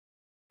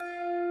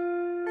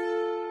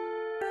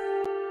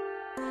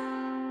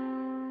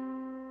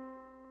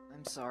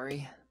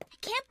sorry. I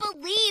can't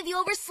believe you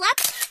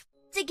overslept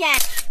again.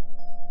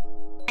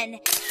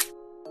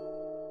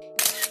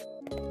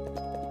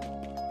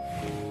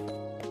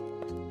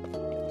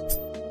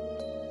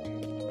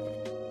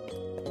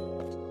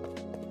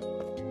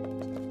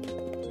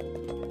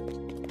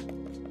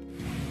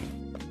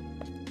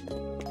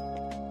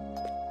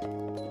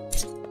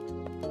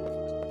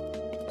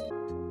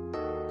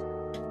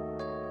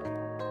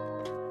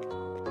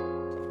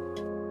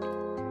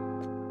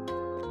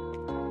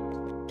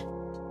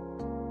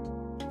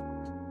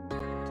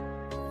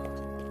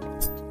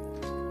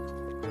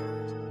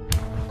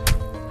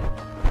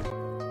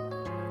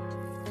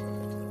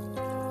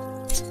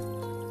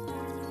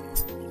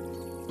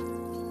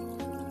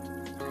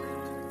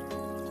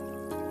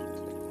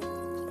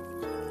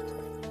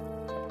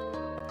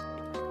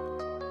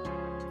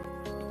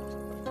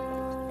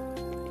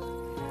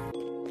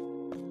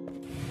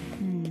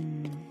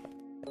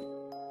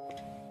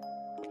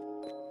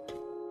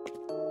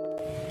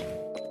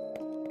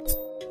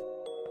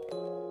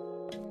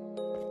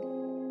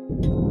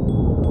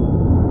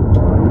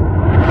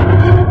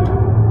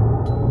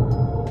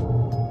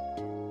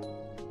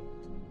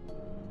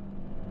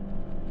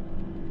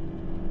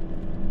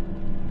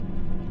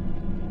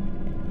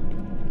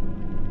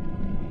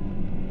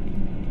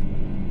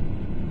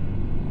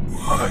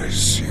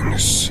 Was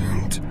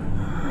innocent,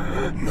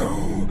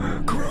 no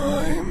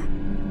crime.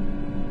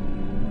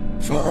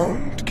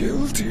 Found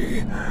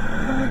guilty,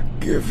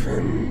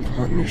 given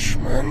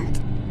punishment.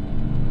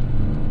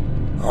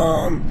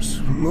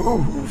 Arms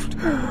removed,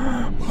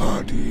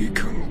 body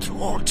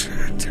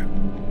contorted.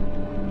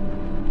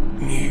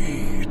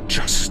 Need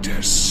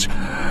justice,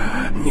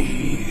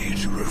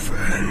 need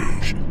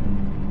revenge.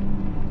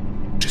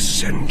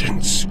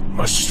 Descendants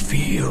must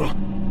feel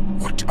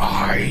what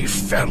I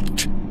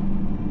felt.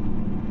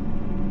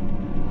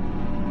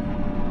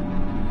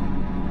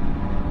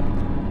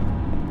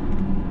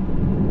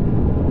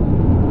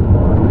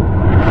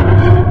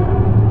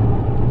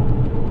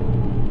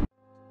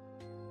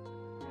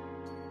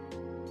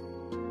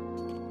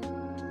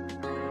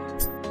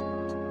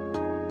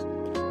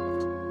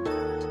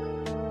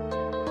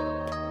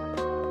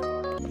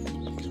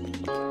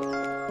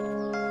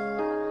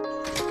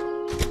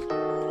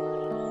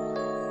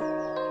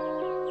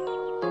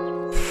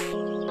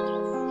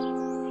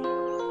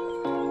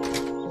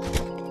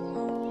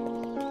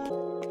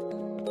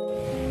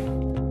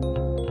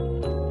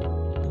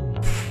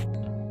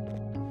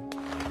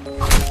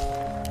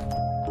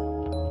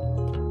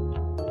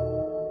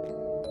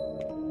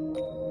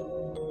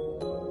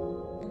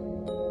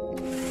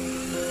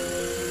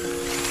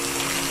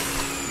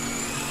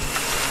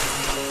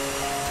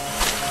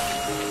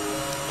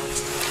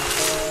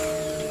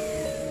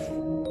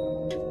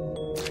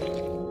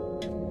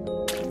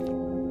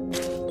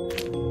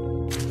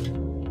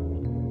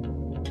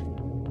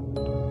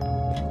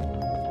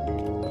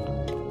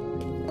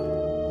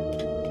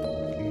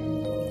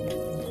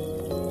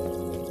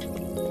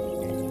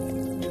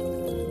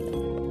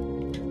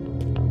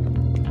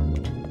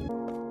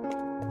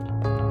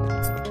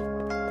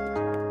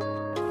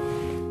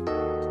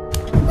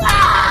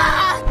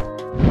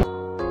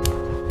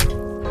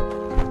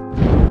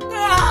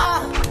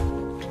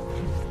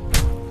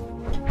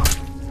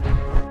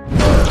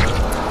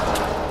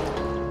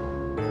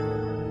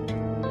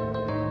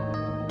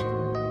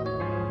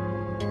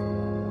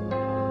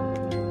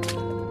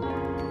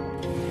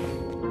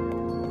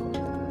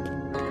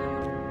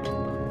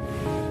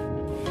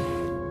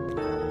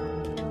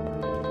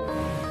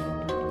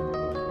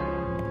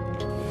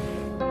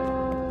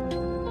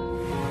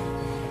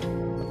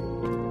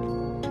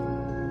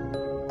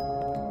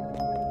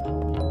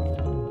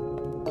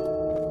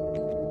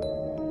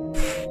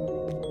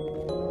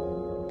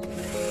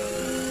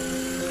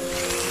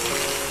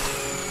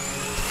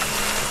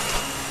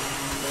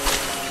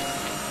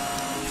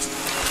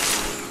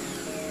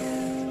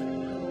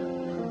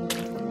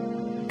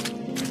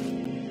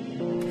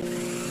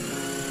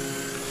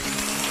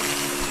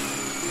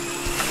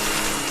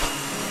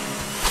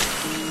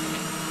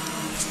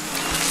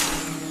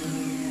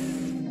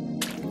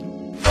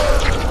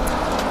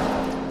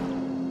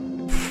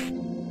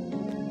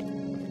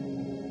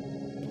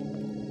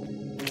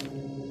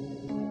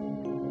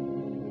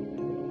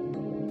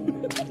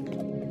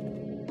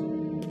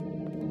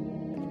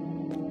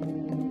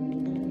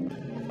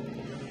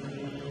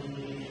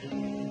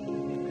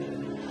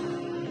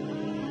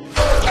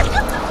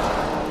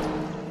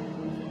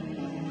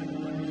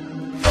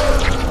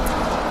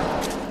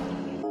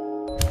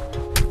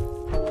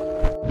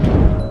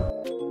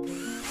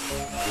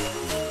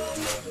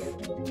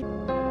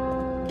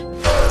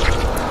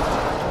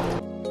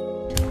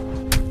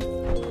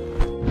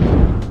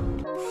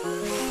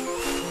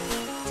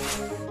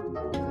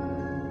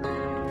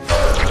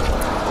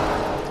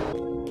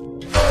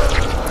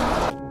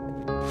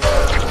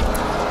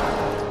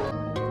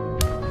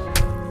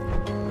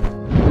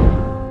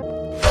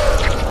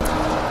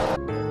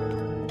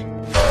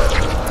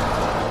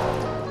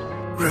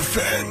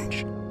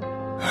 Revenge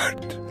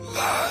at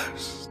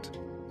last.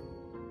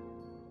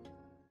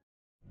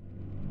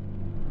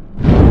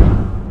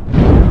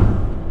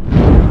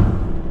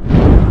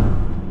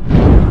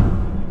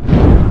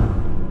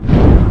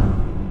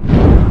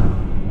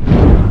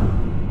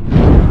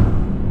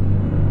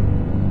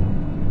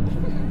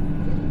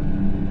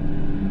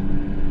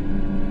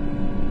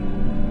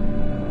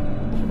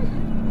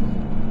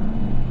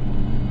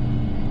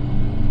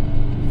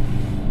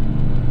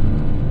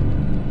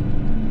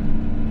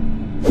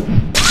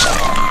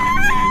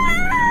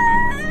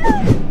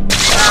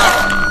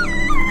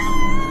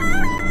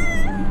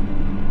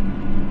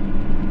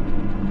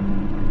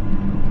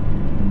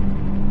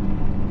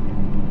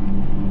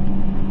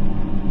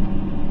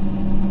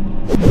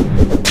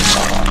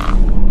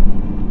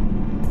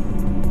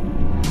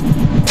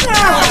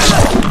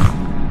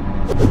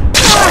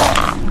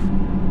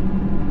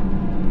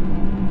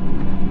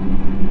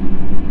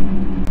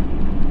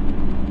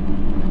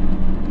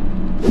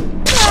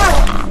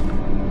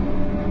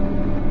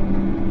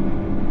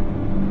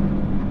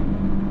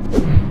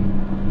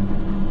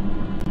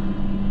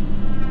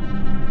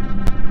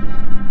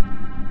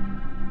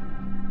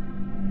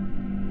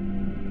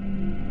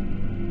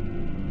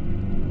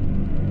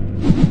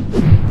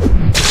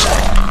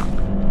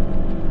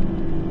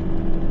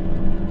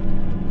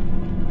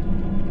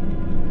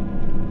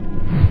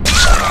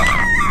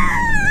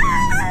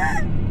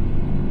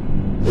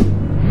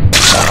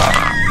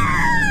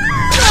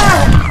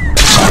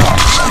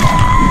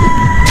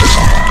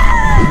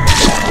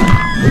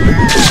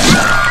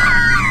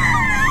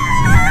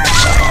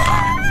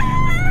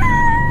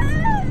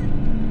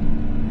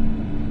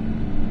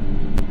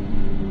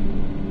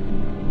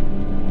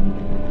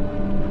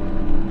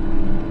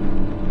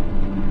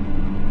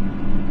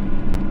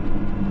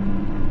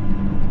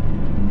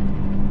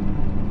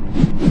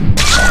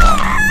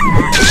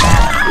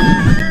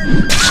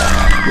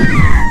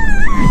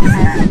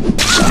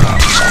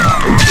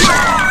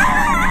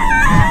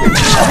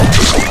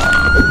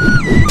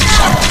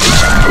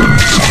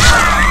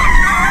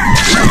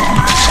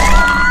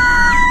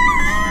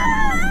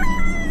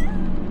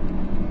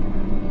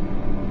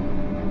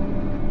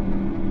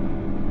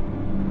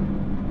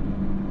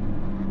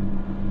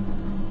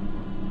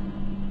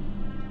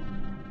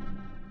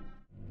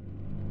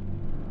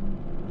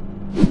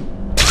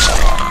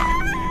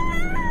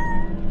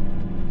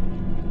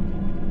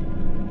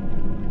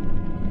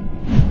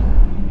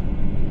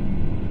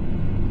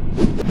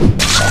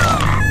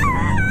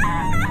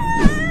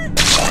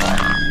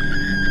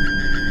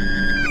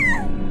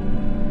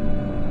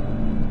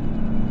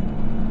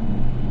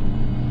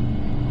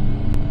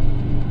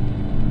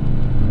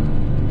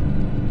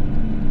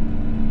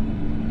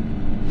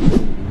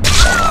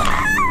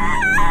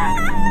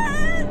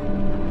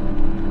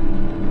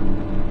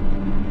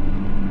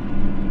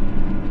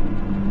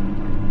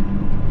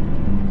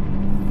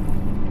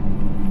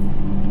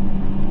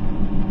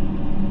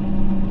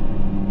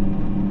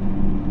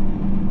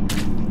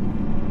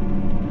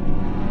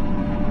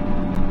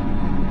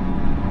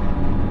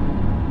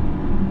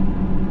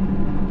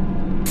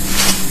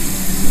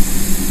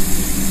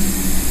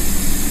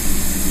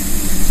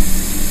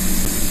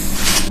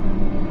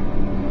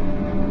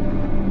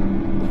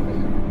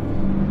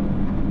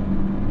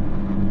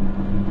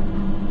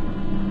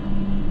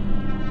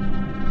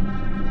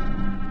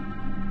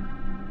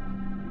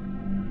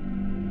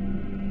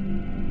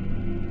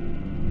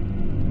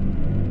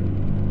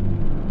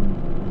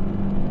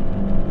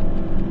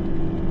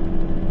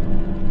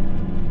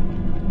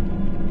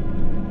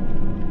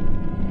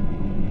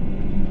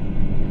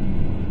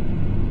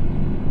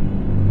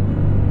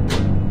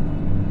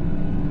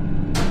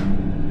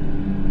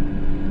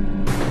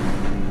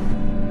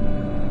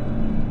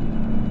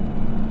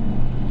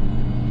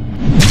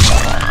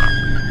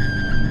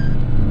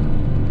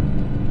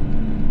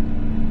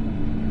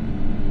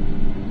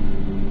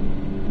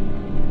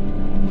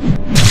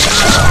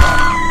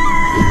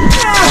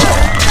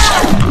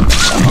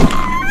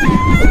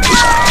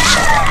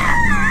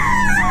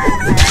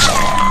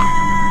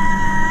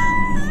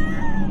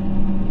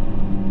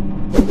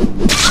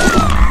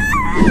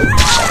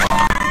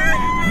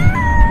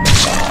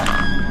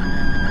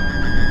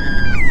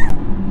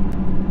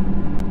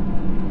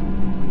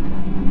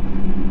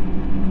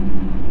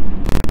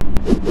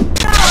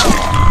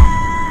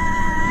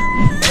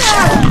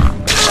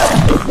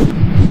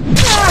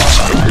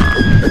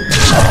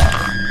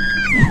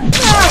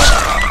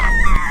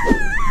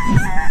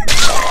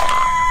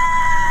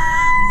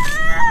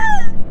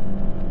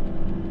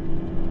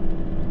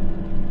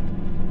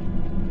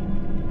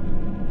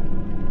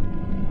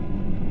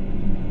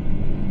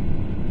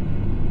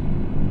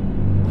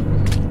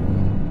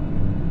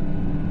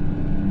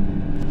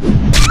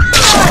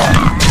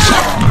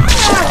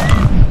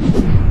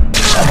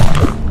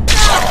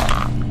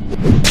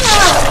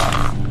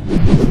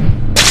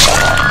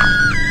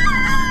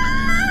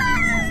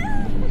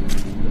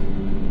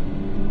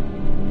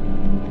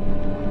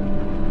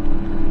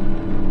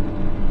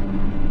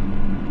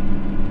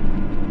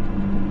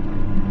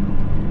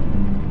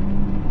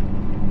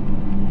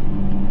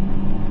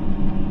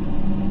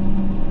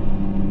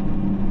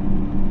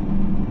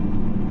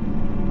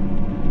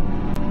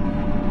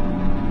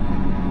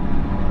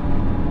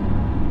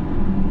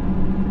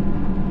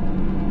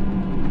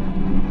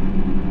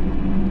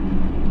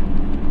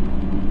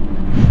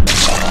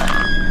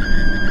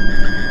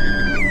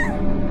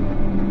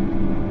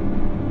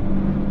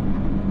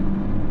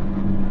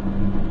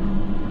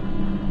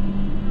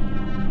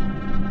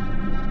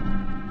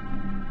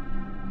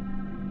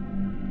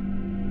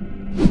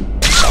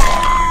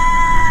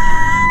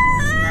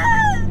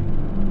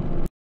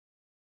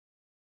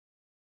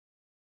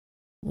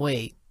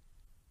 Wait,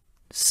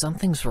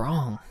 something's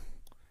wrong.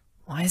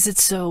 Why is it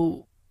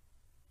so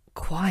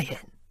quiet?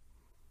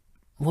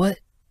 What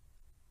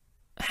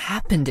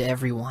happened to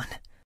everyone?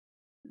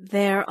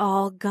 They're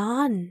all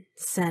gone,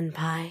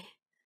 Senpai.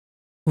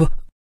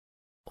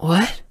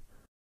 What?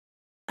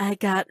 I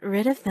got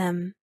rid of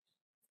them,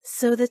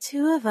 so the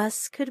two of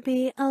us could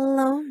be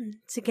alone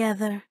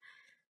together.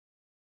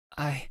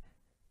 I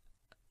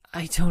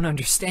don't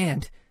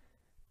understand.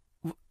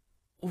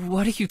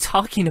 What are you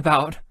talking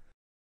about?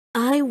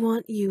 I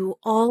want you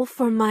all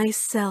for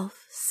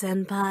myself,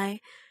 Senpai.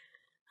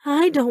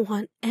 I don't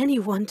want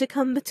anyone to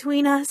come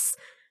between us.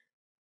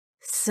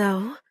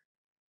 So,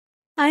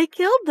 I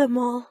killed them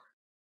all.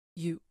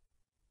 You...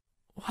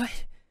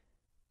 what?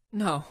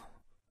 No.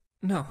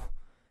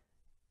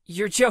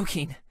 You're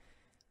joking.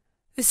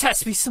 This has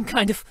to be some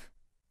kind of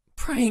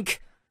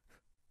prank.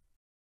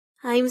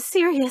 I'm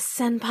serious,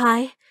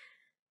 Senpai.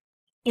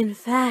 In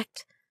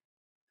fact,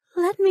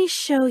 let me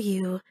show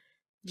you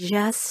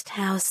just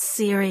how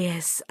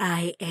serious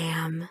I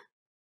am.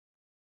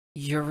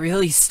 You're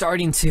really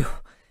starting to...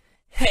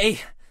 Hey,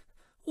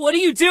 what are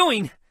you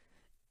doing?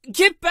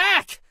 Get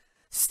back!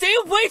 Stay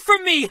away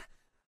from me!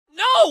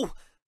 No!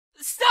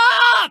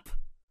 Stop!